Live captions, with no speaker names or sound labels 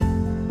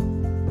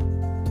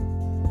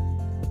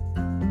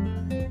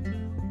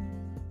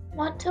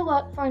to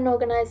work for an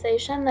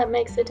organization that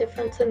makes a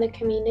difference in the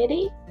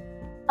community?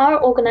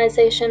 Our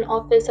organization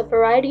offers a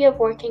variety of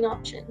working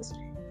options,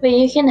 where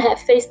you can have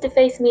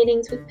face-to-face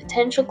meetings with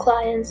potential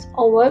clients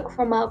or work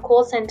from our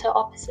call center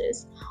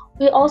offices.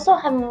 We also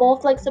have more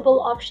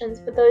flexible options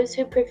for those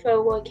who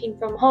prefer working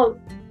from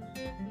home.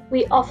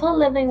 We offer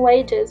living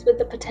wages with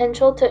the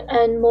potential to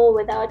earn more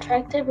with our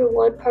attractive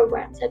reward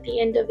programs at the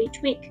end of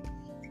each week.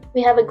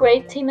 We have a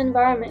great team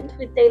environment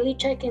with daily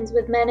check-ins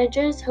with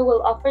managers who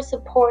will offer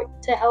support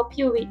to help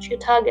you reach your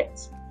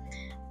targets.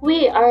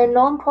 We are a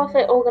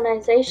non-profit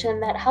organization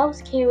that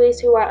helps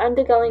Kiwis who are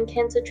undergoing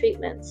cancer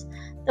treatments.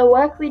 The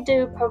work we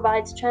do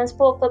provides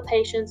transport for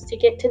patients to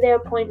get to their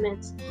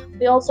appointments.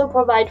 We also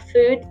provide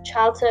food,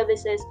 child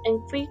services,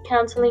 and free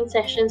counseling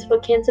sessions for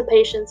cancer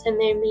patients and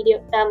their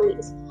immediate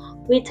families.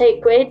 We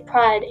take great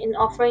pride in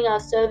offering our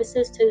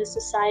services to the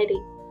society.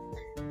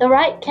 The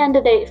right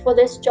candidate for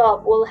this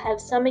job will have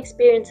some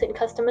experience in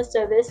customer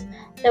service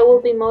that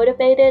will be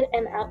motivated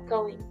and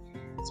outgoing.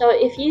 So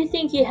if you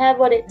think you have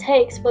what it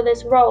takes for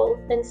this role,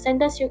 then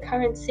send us your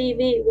current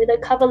CV with a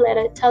cover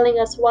letter telling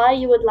us why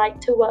you would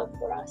like to work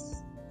for us.